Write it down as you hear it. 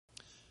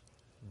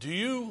Do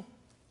you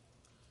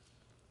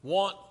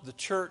want the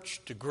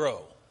church to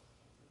grow?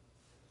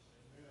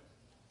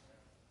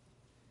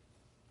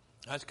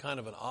 That's kind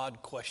of an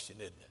odd question,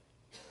 isn't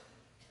it?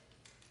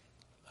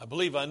 I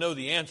believe I know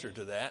the answer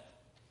to that.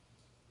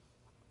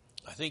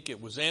 I think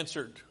it was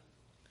answered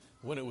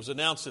when it was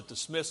announced that the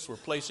Smiths were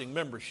placing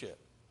membership.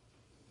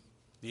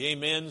 The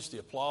amens, the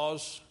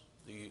applause,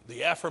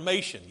 the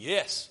affirmation.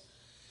 Yes,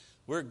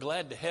 we're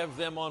glad to have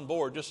them on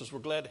board, just as we're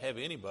glad to have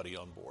anybody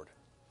on board.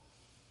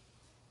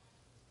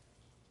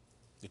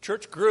 The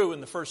church grew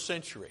in the first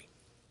century,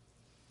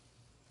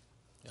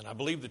 and I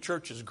believe the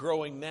church is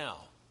growing now.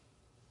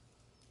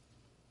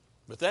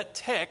 But that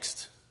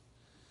text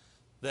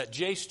that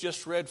Jace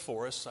just read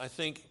for us, I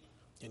think,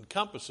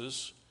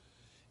 encompasses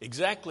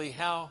exactly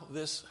how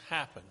this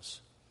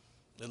happens,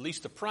 at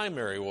least the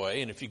primary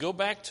way. And if you go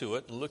back to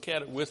it and look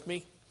at it with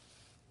me,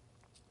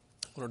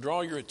 I want to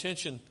draw your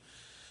attention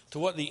to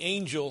what the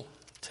angel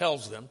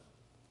tells them.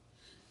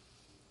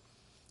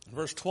 In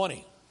verse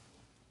 20,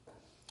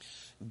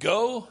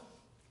 go,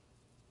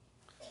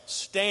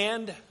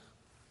 stand,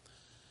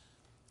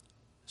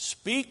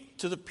 speak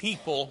to the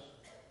people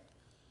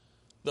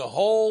the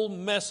whole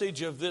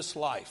message of this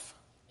life.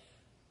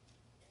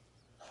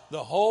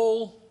 The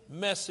whole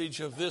message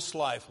of this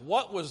life.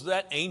 What was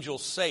that angel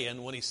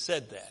saying when he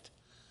said that?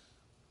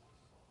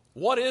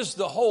 What is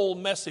the whole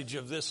message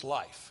of this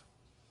life?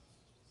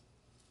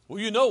 Well,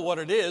 you know what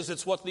it is.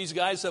 It's what these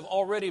guys have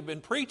already been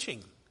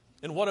preaching.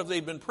 And what have they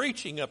been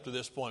preaching up to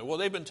this point? Well,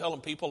 they've been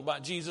telling people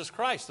about Jesus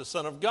Christ, the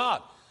Son of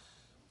God.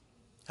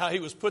 How he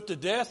was put to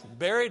death,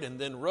 buried, and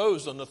then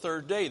rose on the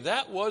third day.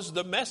 That was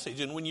the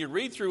message. And when you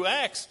read through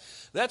Acts,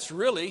 that's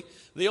really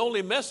the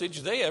only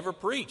message they ever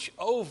preach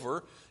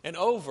over and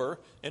over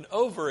and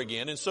over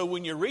again. And so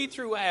when you read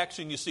through Acts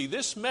and you see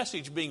this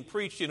message being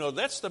preached, you know,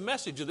 that's the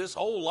message of this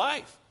whole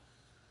life.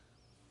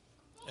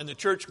 And the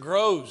church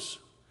grows,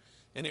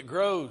 and it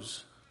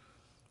grows,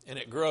 and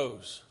it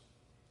grows.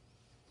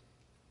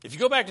 If you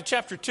go back to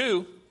chapter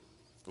 2,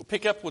 we'll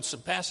pick up with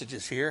some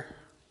passages here.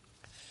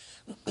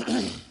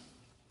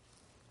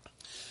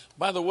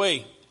 By the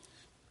way,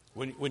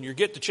 when you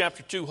get to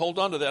chapter 2, hold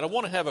on to that. I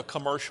want to have a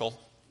commercial.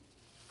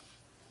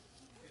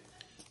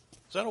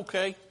 Is that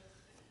okay?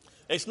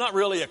 It's not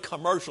really a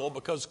commercial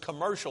because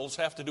commercials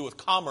have to do with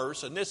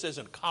commerce, and this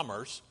isn't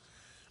commerce.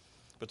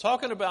 But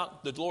talking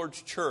about the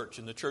Lord's church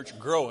and the church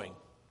growing.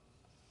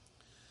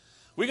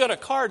 We got a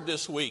card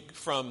this week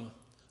from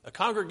a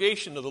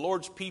congregation of the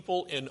Lord's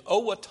people in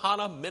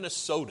Owatonna,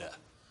 Minnesota.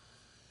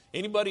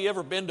 Anybody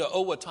ever been to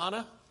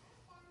Owatonna?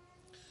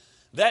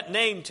 That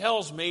name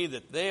tells me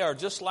that they are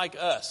just like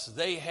us.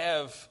 They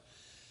have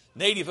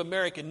Native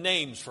American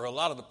names for a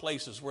lot of the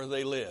places where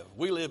they live.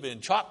 We live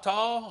in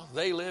Choctaw.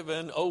 They live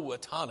in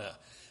Owatonna.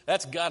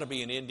 That's got to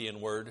be an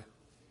Indian word.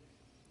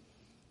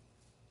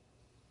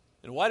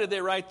 And why did they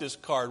write this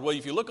card? Well,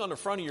 if you look on the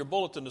front of your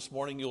bulletin this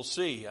morning, you'll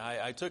see.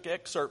 I took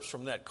excerpts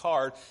from that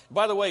card.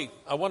 By the way,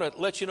 I want to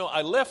let you know,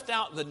 I left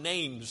out the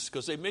names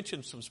because they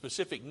mentioned some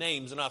specific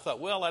names. And I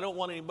thought, well, I don't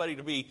want anybody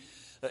to be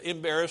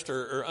embarrassed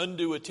or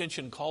undue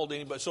attention called to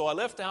anybody. So I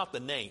left out the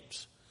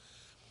names.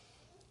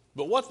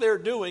 But what they're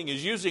doing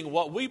is using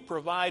what we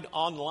provide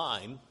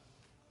online,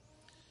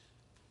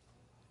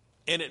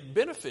 and it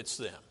benefits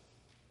them.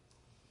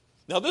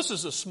 Now, this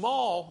is a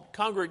small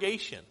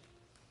congregation.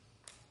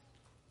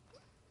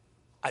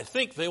 I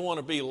think they want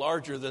to be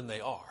larger than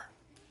they are.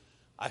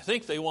 I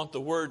think they want the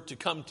word to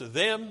come to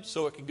them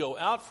so it can go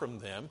out from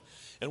them.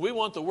 And we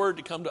want the word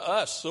to come to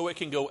us so it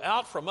can go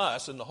out from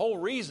us. And the whole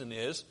reason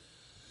is,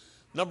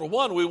 number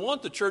one, we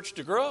want the church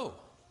to grow.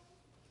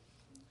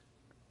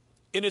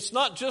 And it's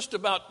not just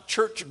about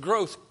church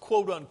growth,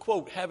 quote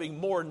unquote, having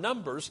more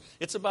numbers.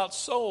 It's about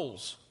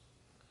souls.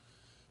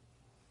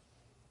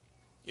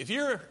 If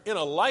you're in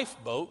a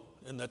lifeboat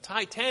and the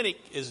Titanic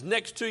is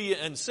next to you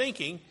and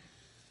sinking,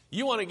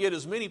 you want to get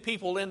as many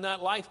people in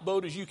that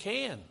lifeboat as you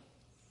can.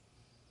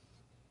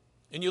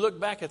 And you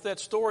look back at that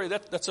story,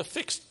 that's a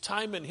fixed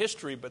time in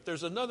history, but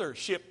there's another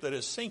ship that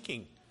is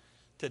sinking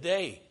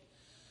today.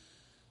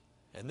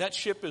 And that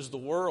ship is the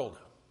world.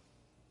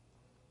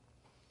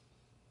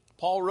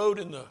 Paul wrote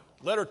in the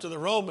letter to the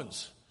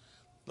Romans,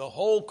 the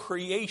whole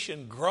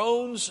creation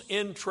groans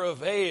in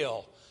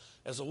travail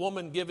as a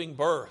woman giving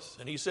birth.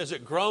 And he says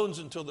it groans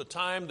until the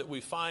time that we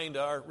find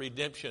our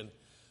redemption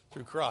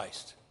through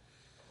Christ.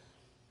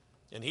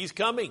 And he's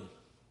coming,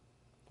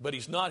 but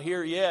he's not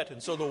here yet.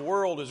 And so the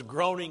world is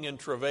groaning in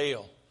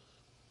travail.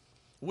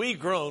 We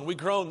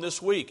groan this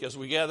week as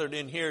we gathered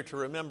in here to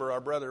remember our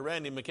brother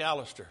Randy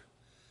McAllister.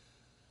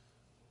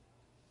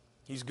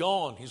 He's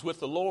gone. He's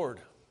with the Lord.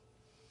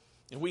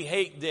 And we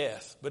hate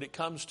death, but it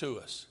comes to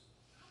us.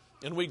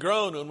 And we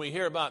groan when we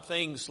hear about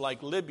things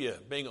like Libya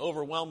being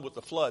overwhelmed with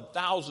the flood.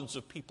 Thousands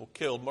of people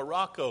killed.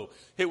 Morocco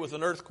hit with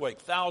an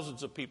earthquake.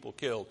 Thousands of people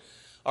killed.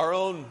 Our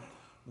own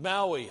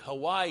Maui,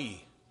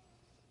 Hawaii.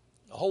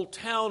 A whole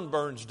town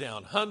burns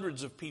down.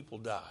 Hundreds of people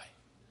die.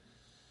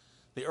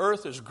 The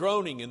earth is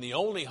groaning, and the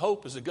only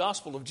hope is the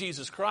gospel of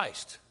Jesus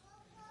Christ.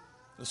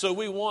 And so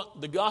we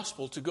want the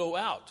gospel to go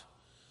out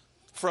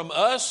from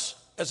us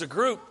as a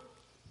group,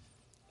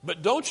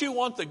 but don't you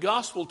want the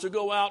gospel to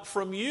go out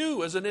from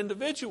you as an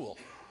individual?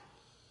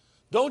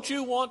 Don't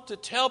you want to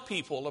tell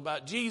people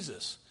about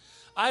Jesus?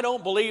 I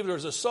don't believe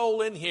there's a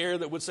soul in here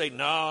that would say,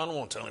 no, I don't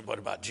want to tell anybody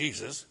about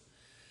Jesus.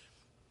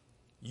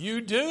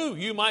 You do.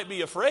 You might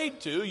be afraid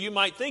to. You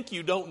might think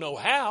you don't know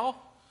how.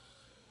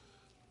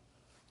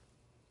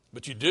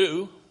 But you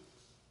do.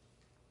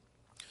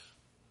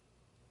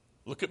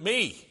 Look at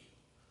me.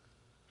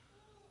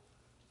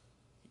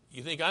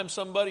 You think I'm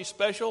somebody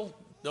special?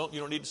 You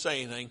don't need to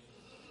say anything.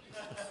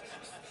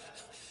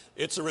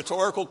 It's a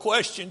rhetorical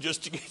question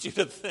just to get you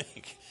to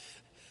think.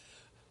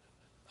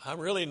 I'm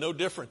really no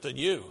different than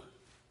you.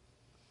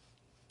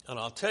 And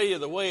I'll tell you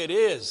the way it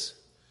is.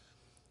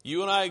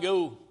 You and I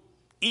go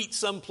eat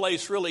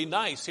someplace really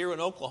nice here in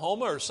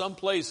Oklahoma or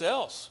someplace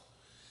else.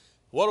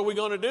 What are we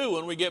going to do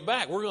when we get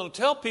back? We're going to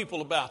tell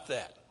people about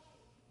that.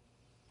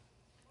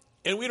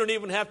 And we don't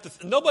even have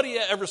to, nobody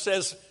ever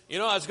says, I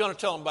was going to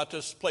tell them about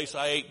this place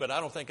I ate, but I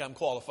don't think I'm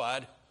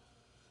qualified.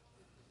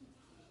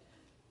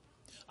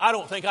 I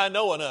don't think I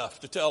know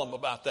enough to tell them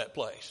about that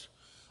place.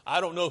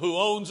 I don't know who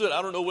owns it.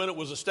 I don't know when it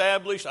was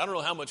established. I don't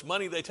know how much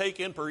money they take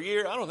in per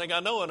year. I don't think I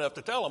know enough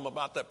to tell them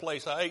about that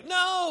place I ate.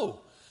 No,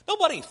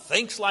 nobody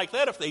thinks like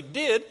that. If they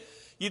did,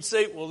 you'd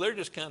say, well, they're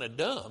just kind of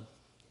dumb.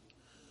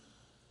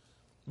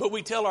 But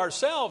we tell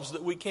ourselves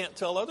that we can't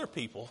tell other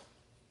people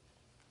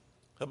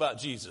about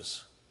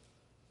Jesus.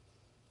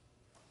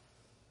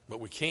 But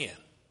we can.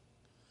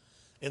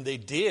 And they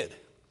did.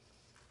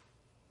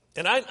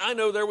 And I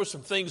know there were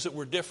some things that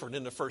were different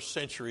in the first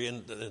century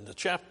in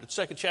the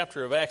second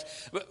chapter of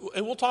Acts.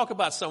 And we'll talk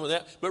about some of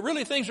that. But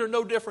really things are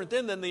no different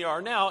then than they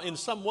are now in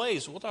some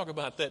ways. We'll talk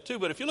about that too.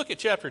 But if you look at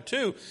chapter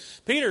 2,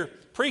 Peter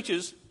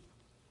preaches.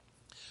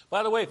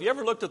 By the way, have you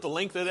ever looked at the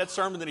length of that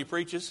sermon that he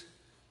preaches?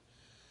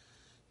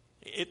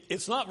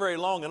 It's not very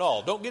long at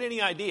all. Don't get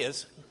any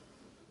ideas.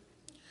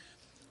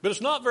 But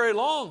it's not very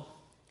long.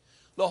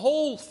 The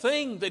whole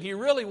thing that he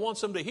really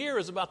wants them to hear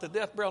is about the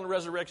death, burial, and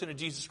resurrection of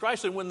Jesus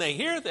Christ. And when they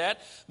hear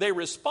that, they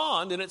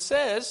respond. And it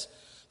says,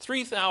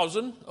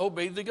 3,000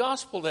 obeyed the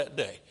gospel that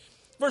day.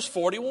 Verse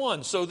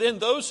 41, so then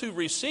those who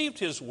received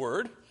his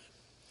word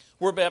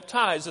were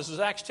baptized. This is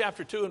Acts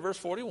chapter 2 and verse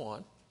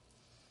 41.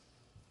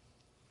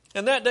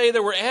 And that day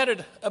there were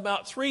added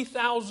about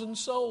 3,000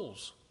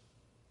 souls.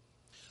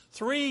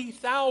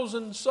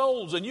 3,000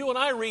 souls. And you and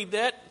I read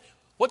that.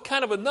 What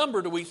kind of a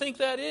number do we think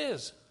that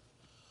is?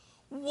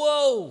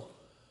 Whoa!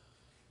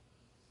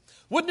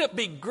 Wouldn't it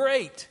be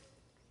great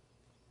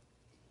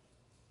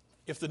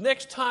if the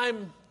next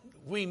time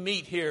we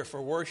meet here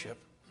for worship,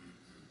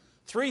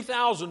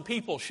 3,000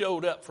 people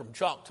showed up from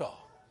Choctaw?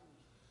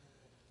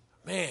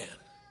 Man,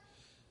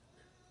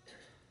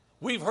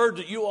 we've heard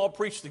that you all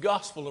preach the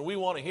gospel and we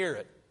want to hear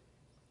it.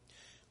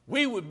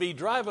 We would be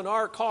driving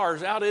our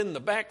cars out in the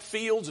back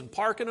fields and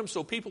parking them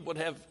so people would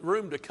have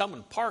room to come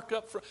and park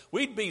up front.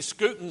 We'd be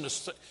scooting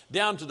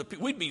down to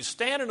we'd be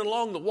standing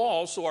along the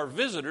walls so our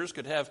visitors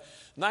could have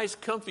nice,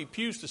 comfy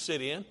pews to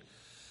sit in.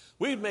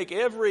 We'd make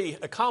every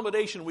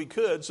accommodation we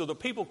could so the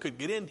people could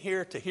get in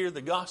here to hear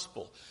the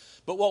gospel.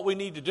 But what we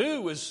need to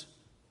do is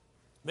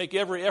make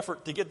every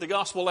effort to get the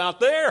gospel out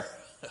there.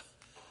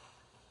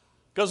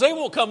 Because they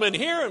won't come in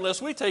here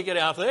unless we take it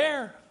out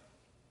there.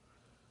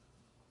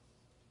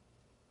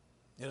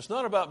 And it's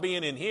not about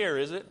being in here,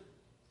 is it?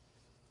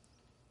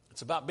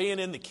 It's about being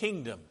in the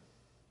kingdom.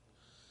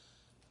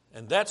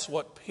 And that's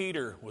what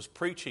Peter was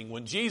preaching.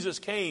 When Jesus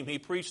came, he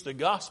preached the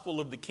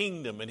gospel of the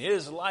kingdom. And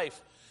his life,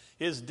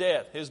 his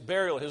death, his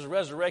burial, his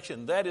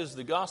resurrection, that is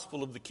the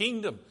gospel of the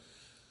kingdom.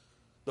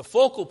 The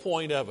focal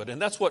point of it.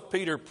 And that's what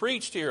Peter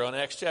preached here on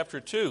Acts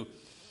chapter 2.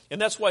 And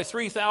that's why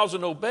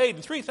 3,000 obeyed.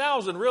 And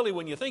 3,000 really,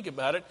 when you think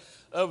about it,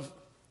 of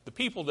the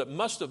people that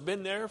must have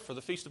been there for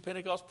the Feast of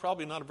Pentecost,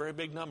 probably not a very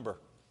big number.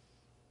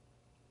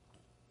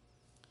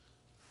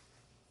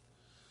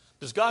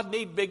 Does God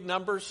need big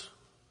numbers?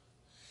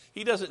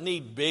 He doesn't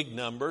need big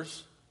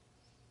numbers.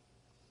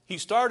 He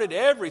started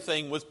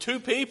everything with 2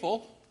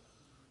 people.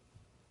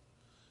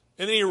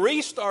 And then he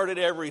restarted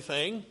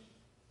everything.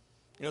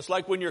 It's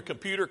like when your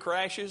computer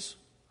crashes.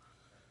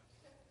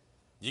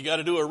 You got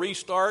to do a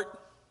restart.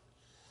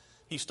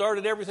 He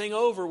started everything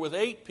over with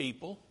 8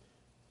 people.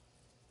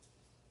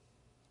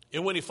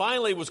 And when he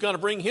finally was going to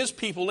bring his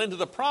people into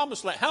the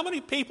promised land, how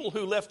many people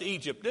who left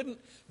Egypt? Didn't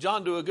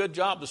John do a good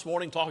job this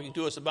morning talking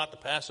to us about the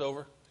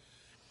Passover?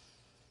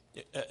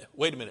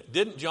 Wait a minute.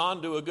 Didn't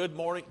John do a good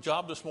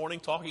job this morning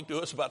talking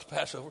to us about the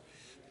Passover?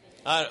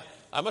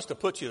 I must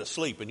have put you to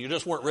sleep and you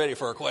just weren't ready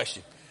for a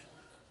question.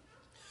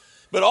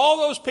 But all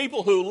those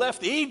people who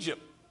left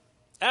Egypt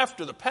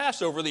after the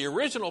Passover, the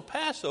original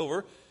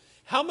Passover,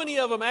 how many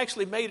of them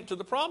actually made it to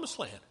the promised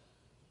land?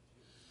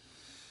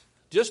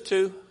 Just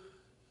 2.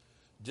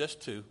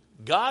 Just 2.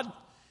 God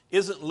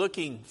isn't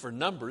looking for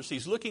numbers.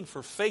 He's looking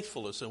for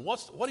faithfulness. And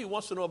what he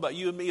wants to know about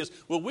you and me is,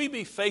 will we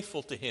be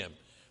faithful to him?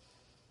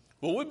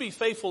 Will we be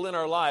faithful in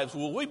our lives?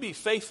 Will we be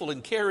faithful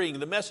in carrying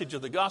the message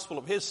of the gospel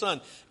of his son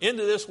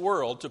into this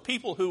world to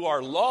people who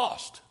are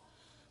lost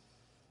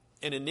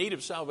and in need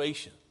of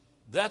salvation?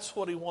 That's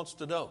what he wants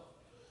to know.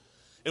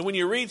 And when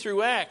you read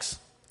through Acts,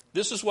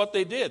 this is what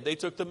they did. They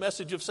took the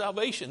message of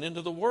salvation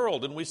into the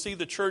world, and we see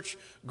the church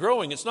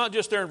growing. It's not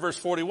just there in verse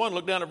 41.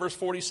 Look down at verse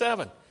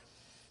 47.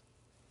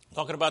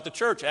 Talking about the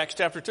church, Acts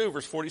chapter 2,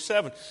 verse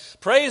 47.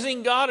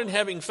 Praising God and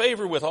having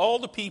favor with all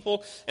the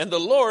people, and the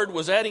Lord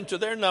was adding to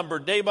their number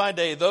day by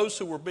day those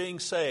who were being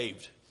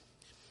saved.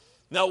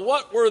 Now,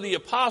 what were the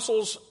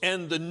apostles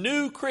and the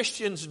new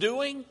Christians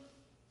doing?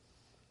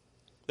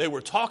 They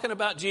were talking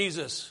about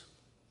Jesus.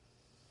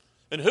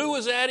 And who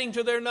was adding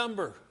to their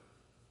number?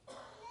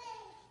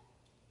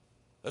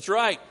 That's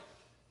right.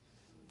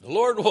 The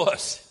Lord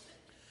was.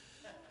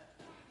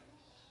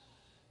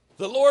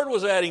 The Lord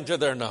was adding to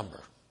their number.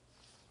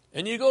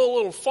 And you go a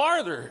little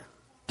farther.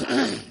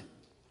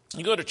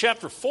 You go to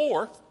chapter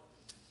 4.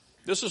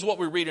 This is what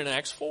we read in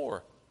Acts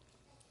 4.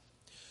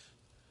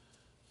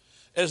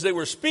 As they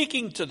were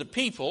speaking to the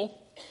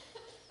people,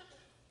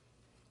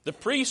 the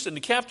priests and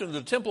the captain of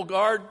the temple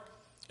guard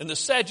and the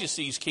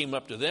Sadducees came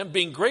up to them,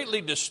 being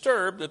greatly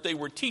disturbed that they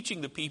were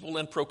teaching the people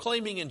and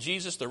proclaiming in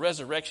Jesus the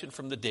resurrection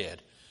from the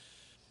dead.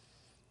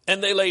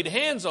 And they laid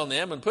hands on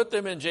them and put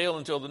them in jail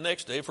until the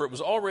next day, for it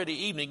was already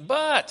evening.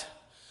 But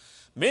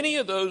many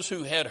of those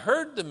who had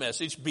heard the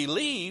message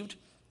believed,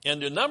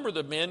 and the number of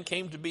the men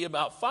came to be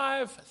about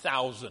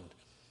 5,000.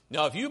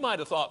 Now, if you might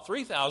have thought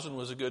 3,000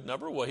 was a good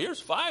number, well,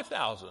 here's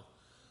 5,000.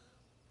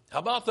 How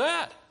about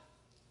that?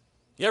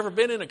 You ever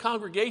been in a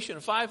congregation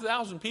of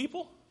 5,000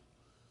 people?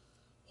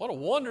 What a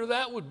wonder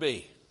that would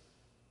be.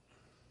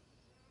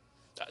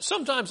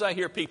 Sometimes I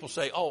hear people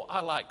say, oh,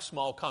 I like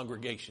small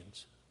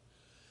congregations.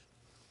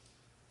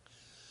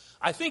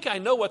 I think I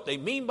know what they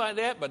mean by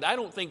that, but I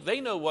don't think they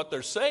know what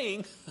they're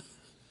saying.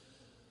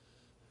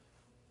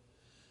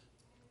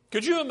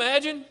 Could you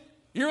imagine?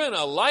 You're in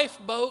a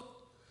lifeboat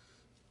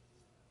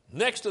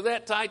next to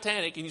that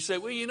Titanic, and you say,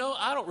 well, you know,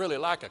 I don't really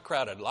like a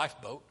crowded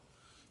lifeboat.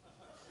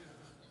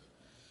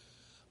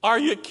 Are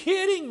you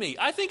kidding me?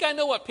 I think I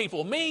know what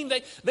people mean.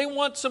 They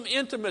want some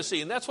intimacy,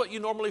 and that's what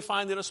you normally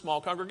find in a small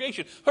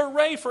congregation.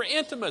 Hooray for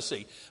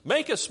intimacy.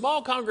 Make a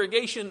small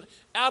congregation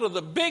out of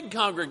the big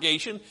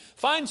congregation.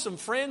 Find some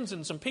friends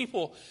and some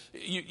people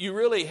you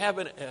really have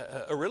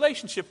a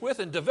relationship with,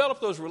 and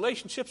develop those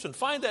relationships and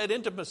find that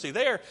intimacy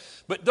there.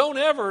 But don't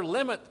ever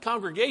limit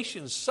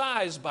congregation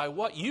size by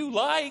what you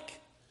like.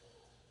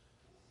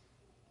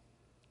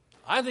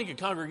 I think a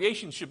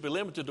congregation should be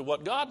limited to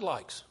what God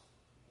likes.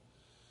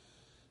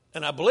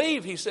 And I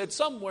believe he said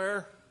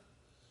somewhere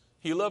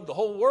he loved the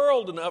whole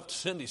world enough to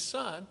send his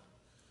son.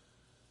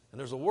 And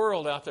there's a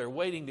world out there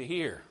waiting to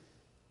hear.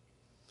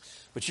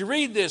 But you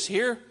read this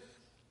here.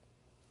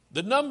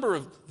 The number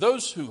of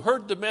those who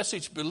heard the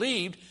message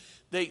believed.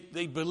 They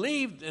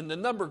believed, and the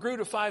number grew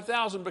to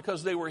 5,000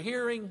 because they were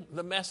hearing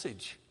the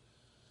message.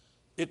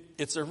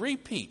 It's a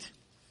repeat.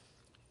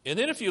 And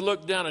then if you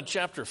look down in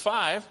chapter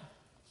 5,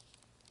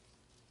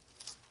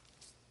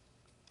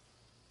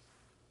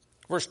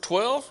 verse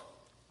 12,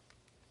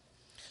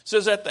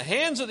 says, at the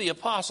hands of the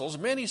apostles,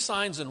 many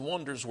signs and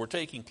wonders were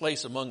taking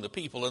place among the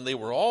people, and they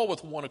were all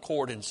with one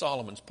accord in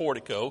Solomon's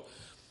portico.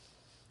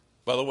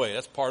 By the way,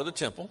 that's part of the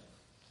temple.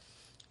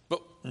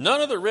 But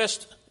none of the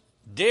rest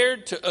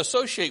dared to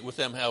associate with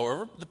them,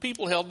 however. The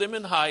people held them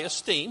in high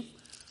esteem.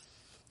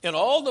 And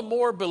all the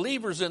more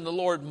believers in the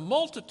Lord,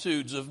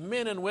 multitudes of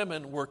men and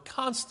women were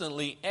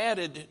constantly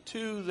added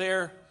to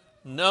their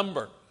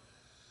number.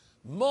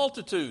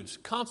 Multitudes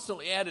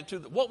constantly added to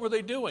them. What were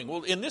they doing?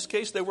 Well, in this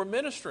case, they were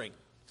ministering.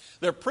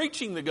 They're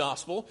preaching the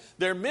gospel.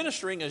 They're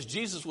ministering as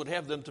Jesus would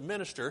have them to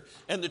minister.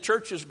 And the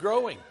church is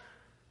growing.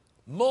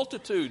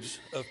 Multitudes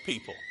of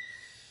people.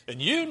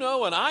 And you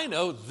know and I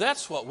know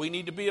that's what we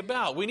need to be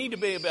about. We need to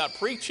be about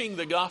preaching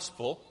the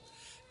gospel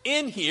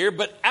in here,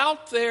 but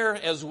out there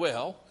as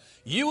well.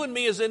 You and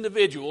me as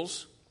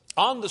individuals,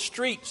 on the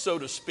street, so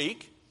to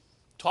speak,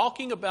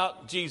 talking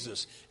about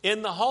Jesus.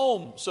 In the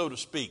home, so to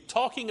speak,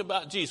 talking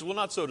about Jesus. Well,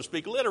 not so to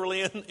speak,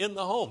 literally in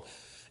the home.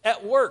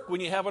 At work,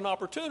 when you have an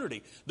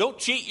opportunity. Don't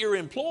cheat your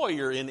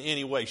employer in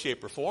any way,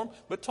 shape, or form,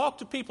 but talk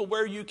to people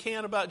where you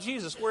can about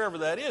Jesus, wherever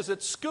that is.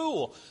 At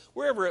school,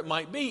 wherever it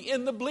might be,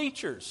 in the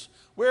bleachers,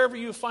 wherever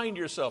you find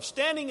yourself,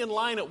 standing in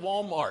line at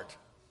Walmart.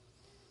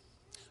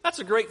 That's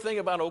a great thing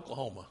about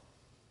Oklahoma.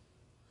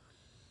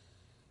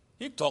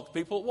 You can talk to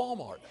people at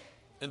Walmart,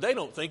 and they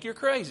don't think you're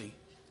crazy.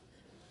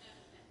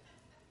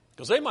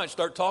 Because they might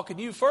start talking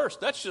to you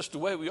first. That's just the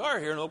way we are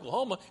here in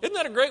Oklahoma. Isn't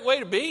that a great way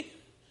to be?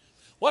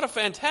 What a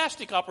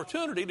fantastic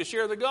opportunity to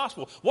share the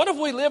gospel. What if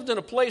we lived in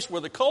a place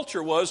where the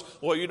culture was,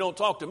 well, you don't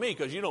talk to me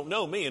because you don't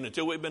know me, and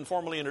until we've been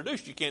formally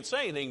introduced, you can't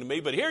say anything to me.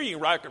 But here you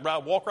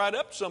can walk right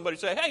up to somebody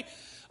and say, hey,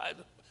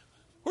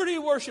 where do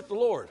you worship the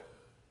Lord?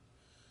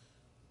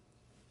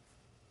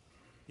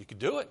 You could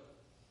do it.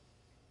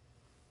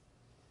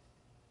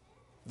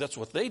 That's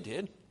what they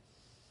did.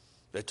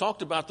 They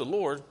talked about the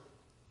Lord,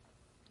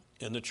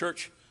 and the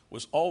church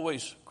was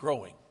always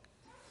growing.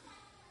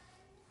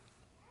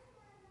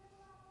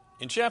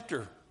 In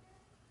chapter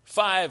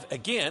 5,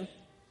 again,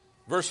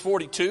 verse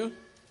 42,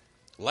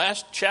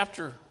 last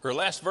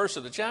verse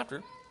of the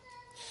chapter,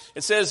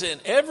 It says, in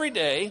every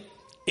day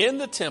in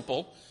the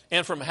temple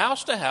and from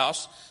house to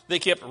house, they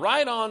kept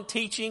right on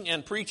teaching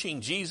and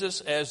preaching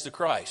Jesus as the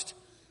Christ.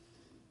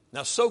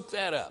 Now soak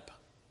that up.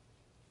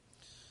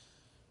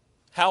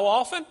 How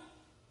often?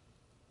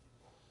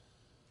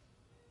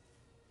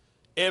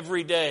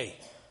 Every day.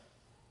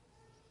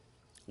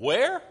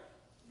 Where?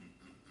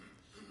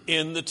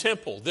 In the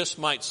temple. This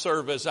might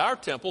serve as our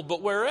temple,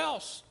 but where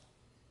else?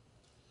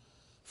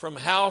 From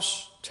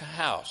house to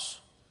house.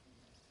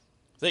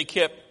 They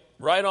kept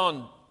right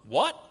on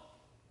what?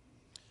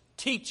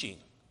 Teaching.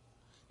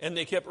 And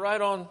they kept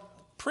right on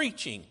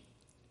preaching.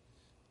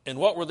 And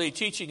what were they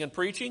teaching and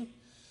preaching?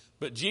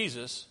 But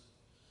Jesus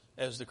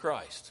as the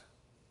Christ.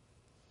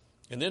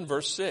 And then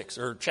verse 6,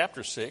 or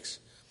chapter 6.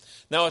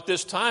 Now at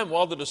this time,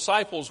 while the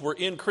disciples were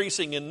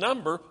increasing in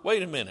number,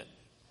 wait a minute.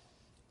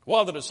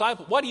 Why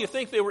do you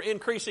think they were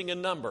increasing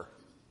in number?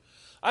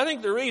 I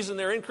think the reason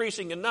they're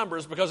increasing in number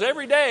is because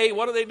every day,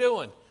 what are they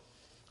doing?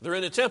 They're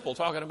in the temple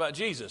talking about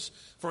Jesus.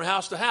 From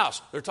house to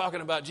house, they're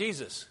talking about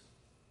Jesus.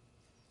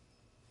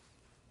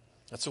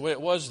 That's the way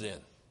it was then.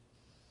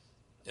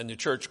 And the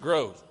church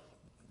grew.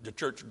 The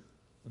church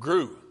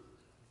grew.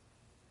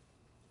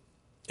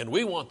 And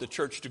we want the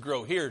church to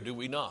grow here, do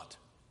we not?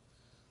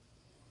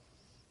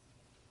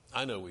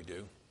 I know we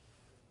do.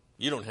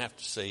 You don't have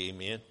to say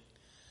amen.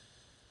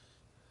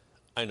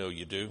 I know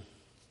you do.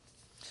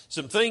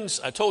 Some things,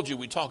 I told you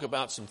we'd talk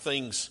about some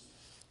things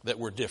that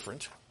were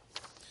different.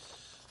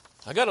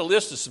 I got a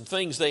list of some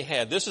things they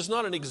had. This is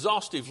not an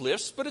exhaustive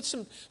list, but it's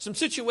some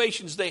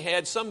situations they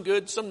had, some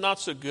good, some not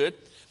so good.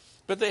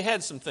 But they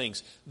had some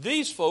things.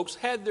 These folks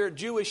had their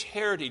Jewish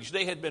heritage.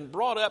 They had been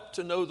brought up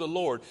to know the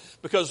Lord.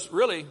 Because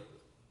really,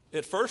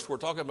 at first we're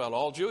talking about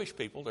all Jewish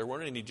people. There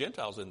weren't any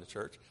Gentiles in the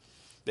church.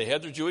 They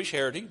had their Jewish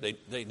heritage.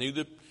 They knew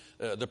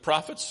the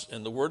prophets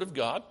and the Word of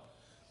God.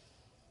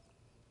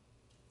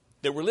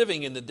 They were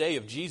living in the day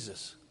of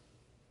Jesus.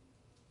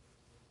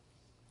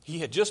 He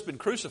had just been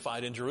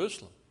crucified in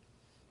Jerusalem.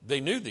 They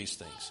knew these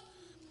things.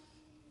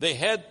 They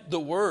had the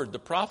Word, the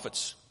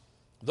prophets,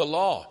 the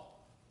law.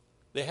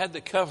 They had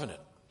the covenant.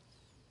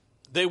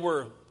 They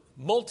were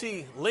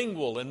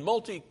multilingual and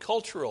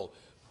multicultural.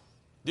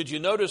 Did you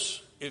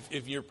notice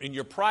if you're in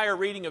your prior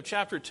reading of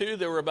chapter 2,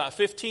 there were about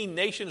 15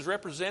 nations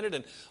represented,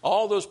 and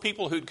all those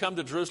people who'd come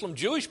to Jerusalem,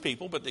 Jewish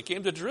people, but they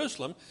came to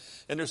Jerusalem,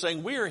 and they're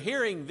saying, we are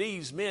hearing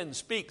these men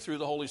speak through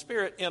the Holy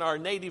Spirit in our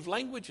native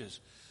languages.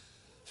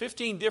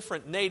 15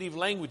 different native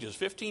languages,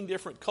 15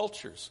 different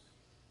cultures.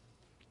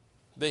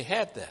 They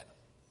had that.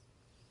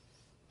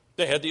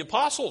 They had the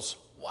apostles.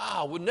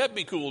 Wow, wouldn't that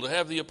be cool to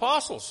have the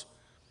apostles?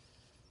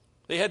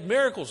 They had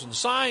miracles and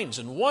signs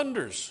and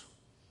wonders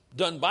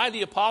done by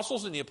the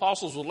apostles, and the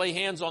apostles would lay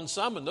hands on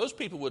some, and those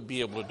people would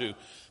be able to do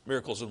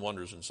miracles and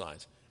wonders and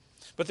signs.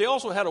 But they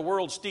also had a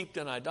world steeped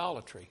in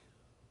idolatry.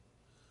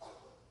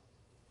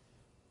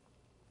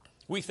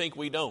 We think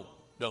we don't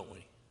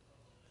we?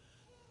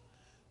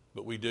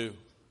 But we do.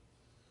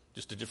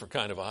 Just a different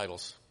kind of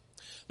idols.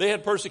 They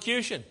had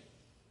persecution.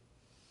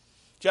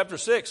 Chapter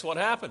 6, what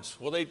happens?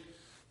 Well, they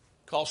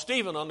call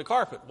Stephen on the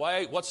carpet.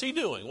 Why? What's he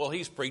doing? Well,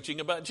 he's preaching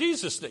about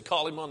Jesus. They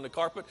call him on the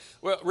carpet.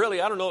 Well,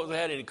 really, I don't know if they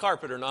had any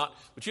carpet or not,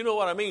 but you know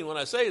what I mean when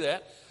I say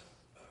that.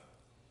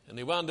 And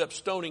they wound up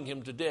stoning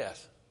him to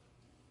death.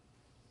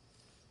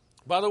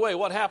 By the way,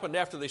 what happened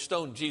after they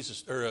stoned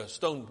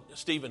stoned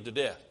Stephen to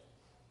death?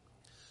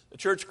 The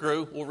church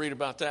grew. We'll read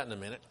about that in a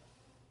minute.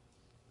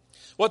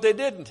 What they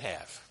didn't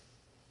have.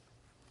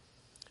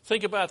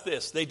 Think about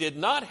this. They did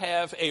not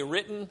have a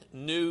written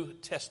New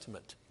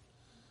Testament.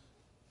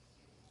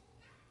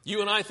 You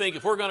and I think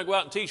if we're going to go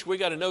out and teach, we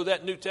got to know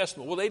that New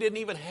Testament. Well, they didn't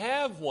even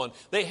have one.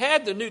 They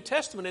had the New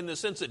Testament in the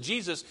sense that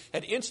Jesus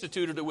had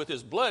instituted it with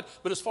his blood.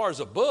 But as far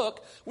as a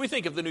book, we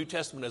think of the New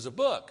Testament as a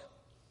book.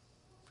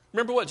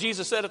 Remember what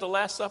Jesus said at the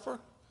Last Supper?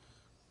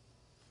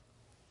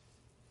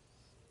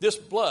 This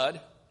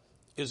blood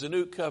is the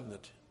new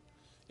covenant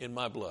in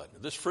my blood.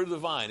 This fruit of the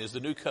vine is the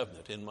new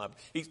covenant in my...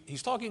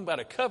 He's talking about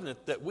a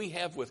covenant that we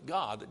have with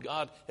God, that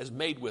God has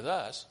made with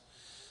us.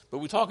 But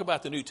we talk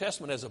about the New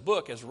Testament as a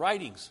book, as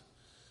writings.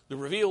 The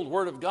revealed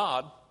Word of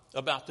God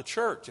about the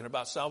church and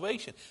about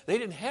salvation. They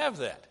didn't have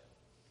that.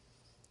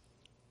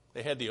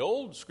 They had the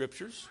old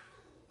scriptures,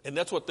 and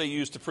that's what they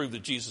used to prove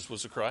that Jesus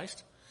was the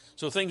Christ.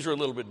 So things are a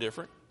little bit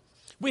different.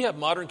 We have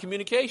modern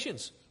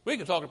communications. We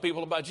can talk to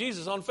people about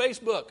Jesus on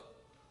Facebook.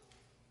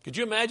 Could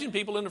you imagine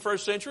people in the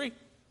first century?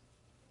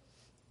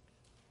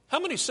 How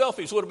many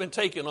selfies would have been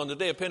taken on the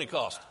day of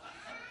Pentecost?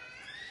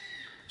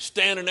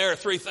 Standing there at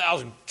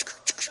 3,000.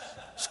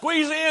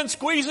 Squeeze in,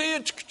 squeeze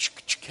in.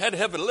 Had to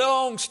have a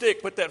long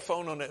stick, put that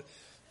phone on it.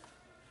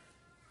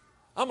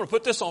 I'm going to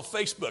put this on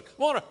Facebook.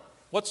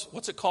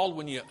 What's it called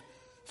when you...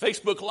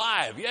 Facebook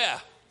Live, yeah.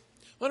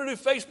 I'm going to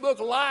do Facebook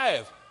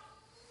Live.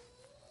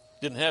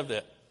 Didn't have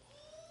that.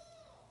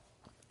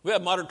 We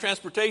have modern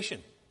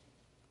transportation.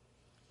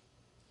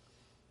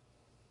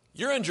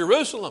 You're in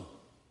Jerusalem.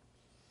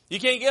 You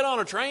can't get on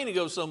a train and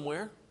go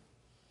somewhere.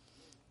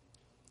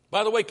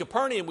 By the way,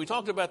 Capernaum, we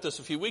talked about this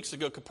a few weeks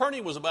ago.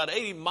 Capernaum was about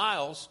 80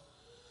 miles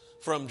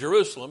from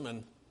Jerusalem,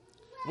 and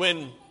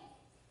When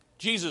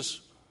Jesus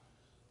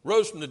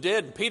rose from the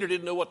dead and Peter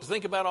didn't know what to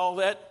think about all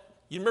that,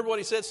 you remember what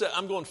he said? He said,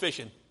 I'm going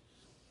fishing.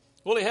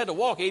 Well, he had to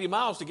walk 80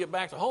 miles to get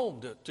back to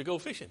home to go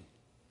fishing.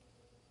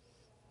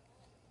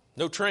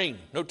 No train,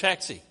 no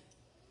taxi.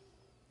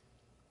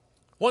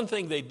 One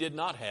thing they did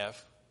not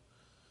have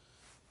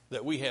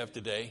that we have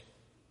today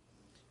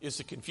is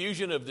the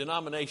confusion of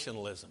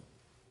denominationalism.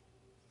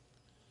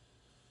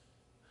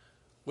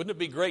 Wouldn't it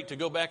be great to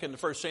go back in the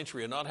first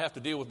century and not have to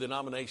deal with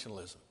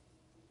denominationalism?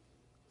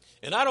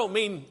 And I don't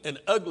mean an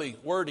ugly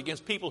word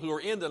against people who are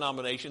in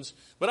denominations,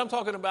 but I'm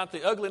talking about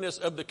the ugliness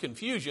of the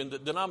confusion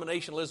that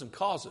denominationalism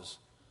causes.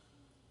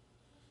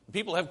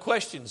 People have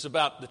questions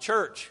about the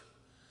church.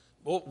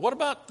 Well, what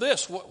about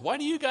this? Why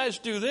do you guys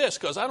do this?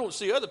 Because I don't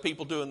see other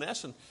people doing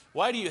this. And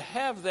why do you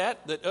have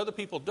that other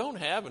people don't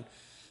have? And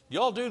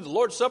y'all do the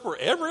Lord's Supper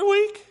every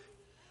week?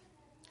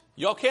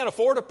 Y'all can't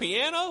afford a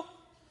piano?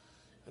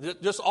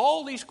 Just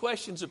all these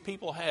questions that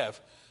people have.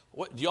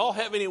 Do y'all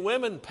have any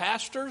women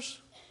pastors?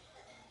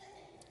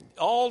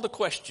 All the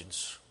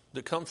questions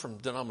that come from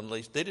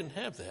denominations, they didn't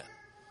have that.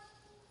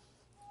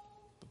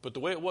 But the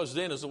way it was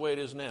then is the way it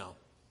is now.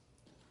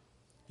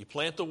 You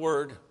plant the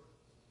word,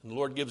 and the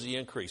Lord gives the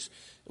increase.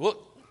 We'll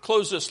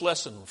close this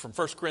lesson from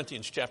 1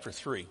 Corinthians chapter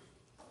 3.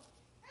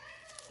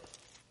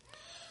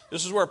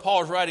 This is where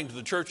Paul is writing to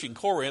the church in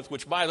Corinth,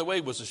 which, by the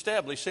way, was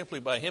established simply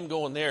by him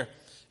going there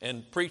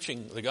and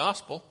preaching the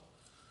gospel.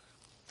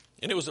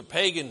 And it was a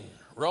pagan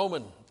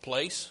Roman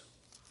place.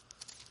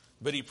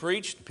 But he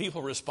preached,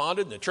 people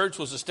responded, and the church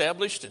was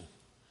established. And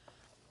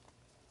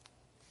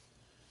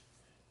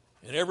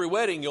in every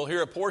wedding, you'll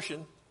hear a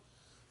portion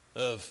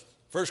of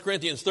 1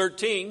 Corinthians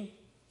 13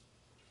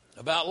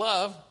 about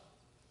love.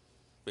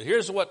 But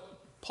here's what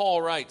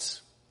Paul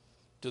writes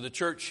to the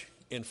church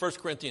in 1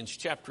 Corinthians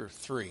chapter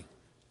 3.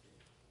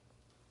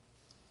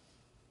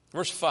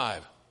 Verse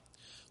 5.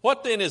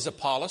 What then is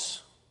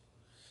Apollos?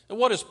 And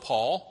what is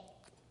Paul?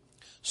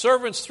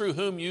 Servants through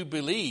whom you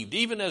believed,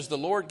 even as the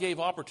Lord gave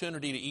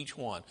opportunity to each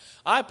one.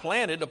 I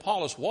planted,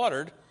 Apollos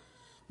watered,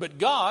 but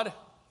God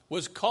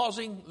was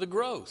causing the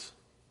growth.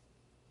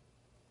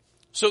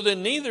 So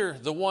then neither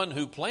the one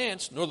who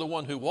plants nor the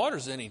one who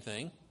waters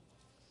anything,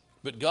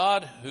 but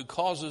God who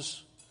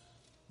causes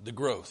the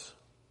growth.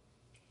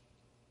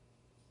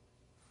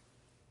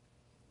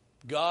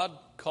 God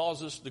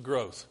causes the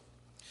growth.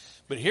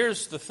 But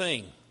here's the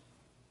thing.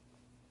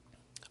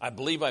 I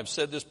believe I've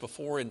said this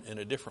before in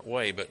a different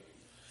way, but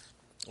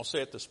I'll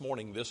say it this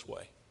morning this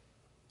way.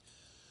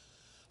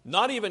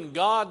 Not even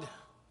God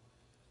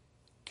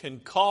can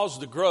cause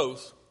the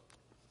growth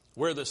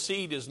where the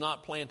seed is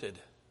not planted.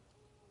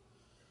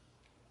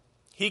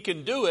 He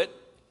can do it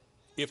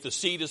if the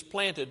seed is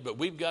planted, but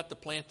we've got to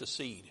plant the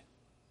seed.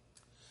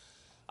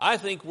 I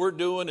think we're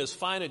doing as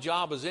fine a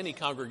job as any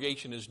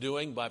congregation is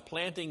doing by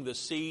planting the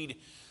seed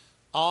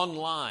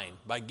online,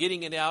 by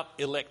getting it out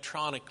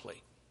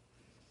electronically.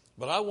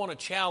 But I want to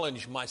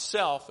challenge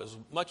myself as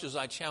much as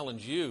I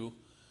challenge you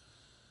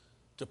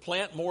to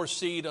plant more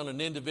seed on an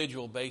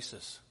individual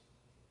basis.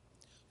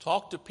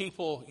 Talk to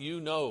people you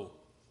know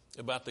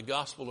about the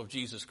gospel of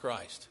Jesus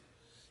Christ.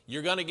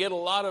 You're going to get a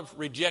lot of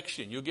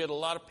rejection. You'll get a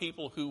lot of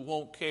people who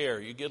won't care.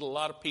 You get a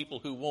lot of people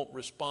who won't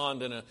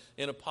respond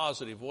in a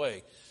positive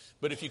way.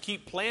 But if you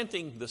keep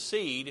planting the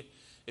seed,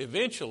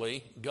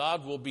 eventually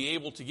God will be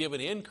able to give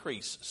an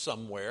increase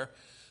somewhere.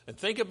 And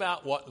think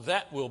about what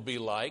that will be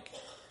like.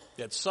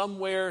 That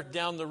somewhere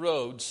down the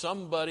road,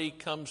 somebody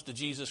comes to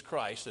Jesus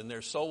Christ and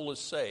their soul is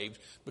saved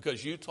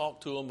because you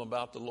talk to them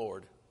about the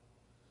Lord.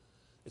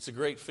 It's a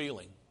great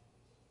feeling.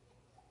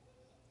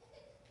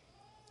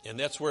 And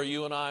that's where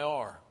you and I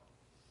are.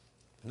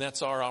 And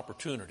that's our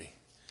opportunity.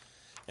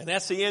 And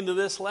that's the end of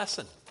this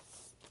lesson.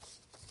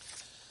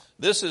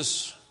 This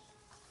is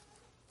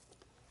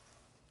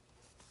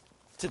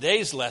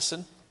today's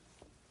lesson.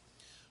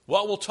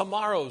 What will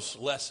tomorrow's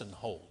lesson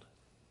hold?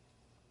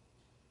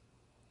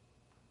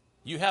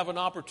 You have an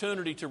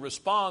opportunity to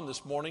respond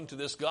this morning to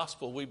this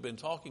gospel we've been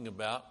talking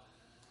about.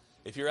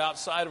 If you're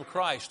outside of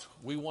Christ,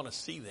 we want to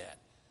see that.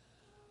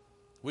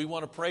 We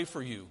want to pray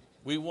for you.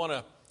 We want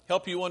to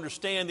help you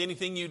understand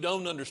anything you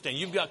don't understand.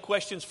 You've got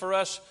questions for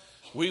us.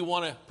 We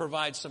want to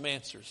provide some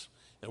answers.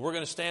 And we're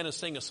going to stand and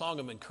sing a song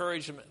of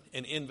encouragement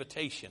and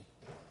invitation.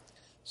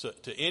 So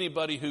to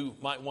anybody who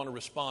might want to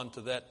respond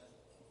to that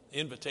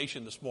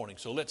invitation this morning.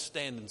 So let's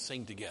stand and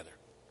sing together.